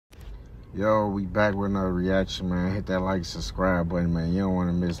Yo, we back with another reaction, man. Hit that like, subscribe button, man. You don't want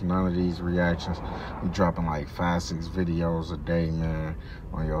to miss none of these reactions. We dropping like 5-6 videos a day, man,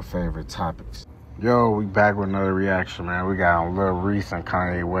 on your favorite topics. Yo, we back with another reaction, man. We got on Lil Reese and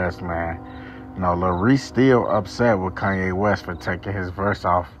Kanye West, man. You know, Lil Reese still upset with Kanye West for taking his verse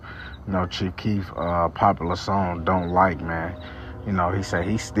off, you know, Chief Keef popular song, Don't Like, man. You know, he said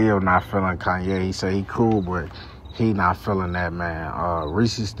he's still not feeling Kanye. He said he cool, but he not feeling that, man.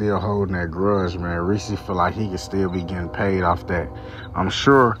 Reese is still holding that grudge, man. Reese feel like he could still be getting paid off that. I'm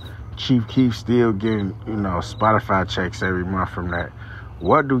sure Chief Keef still getting, you know, Spotify checks every month from that.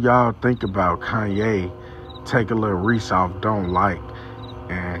 What do y'all think about Kanye taking Lil Reese off Don't Like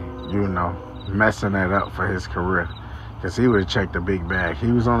and, you know, messing that up for his career? Because he would have checked the big bag.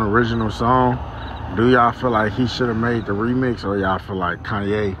 He was on the original song. Do y'all feel like he should have made the remix, or y'all feel like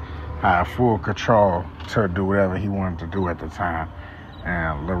Kanye had full control to do whatever he wanted to do at the time,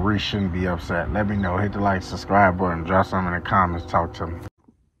 and Lil Reese shouldn't be upset? Let me know. Hit the like, subscribe button, drop something in the comments, talk to me.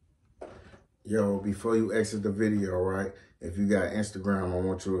 Yo, before you exit the video, right, if you got Instagram, I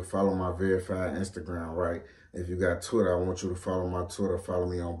want you to follow my verified Instagram, right? If you got Twitter, I want you to follow my Twitter, follow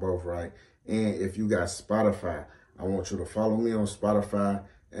me on both, right? And if you got Spotify, I want you to follow me on Spotify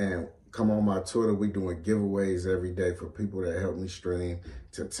and come on my Twitter. We doing giveaways every day for people that help me stream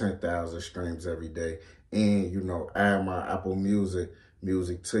to 10,000 streams every day. And, you know, add my Apple Music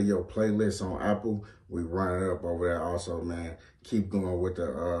to your playlist on Apple. We run it up over there also, man. Keep going with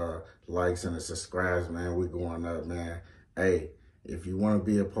the likes and the subscribes, man. We going up, man. Hey, if you want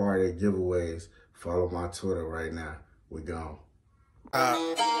to be a part of the giveaways, follow my Twitter right now. We gone.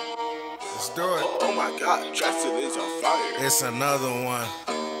 Let's do it. Oh my God, Justin is on fire. It's another one.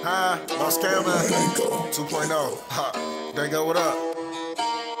 Huh? Boss Cameron 2.0. Ha. They go, what up?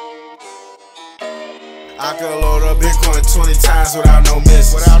 I could load up Bitcoin 20 times without no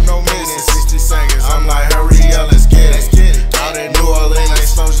misses. In 60 seconds, I'm like, hurry up, let's get it. Out in New Orleans,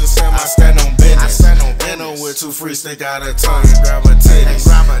 exposure sim, I stand on business. In them with 2 free, stick out a tongue and grab a titties.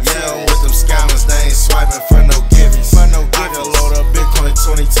 Yeah, with them scammers, they ain't swiping for no givings. I could load up Bitcoin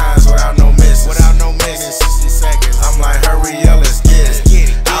 20 times without no misses. In 60 seconds, I'm like, hurry up, let's get it.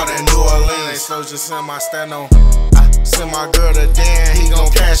 Out in New Orleans, exposure sim, I stand on. Send my girl to Dan, he gon'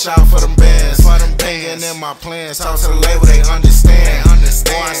 cash out for them bands. Paying in my plans, talk to the label, they understand.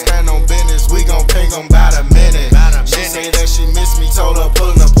 Boy, I stand on business, we gon' pay them about a minute. She say that she miss me, told her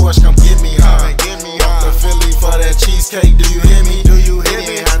pull in the Porsche, come get me, huh? Up to Philly for that cheesecake, do you hear me?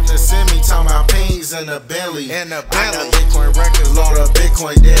 Didn't have to send me, talking about pings in the Bentley. I got Bitcoin records, load up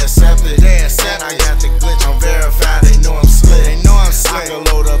Bitcoin, they accept it. I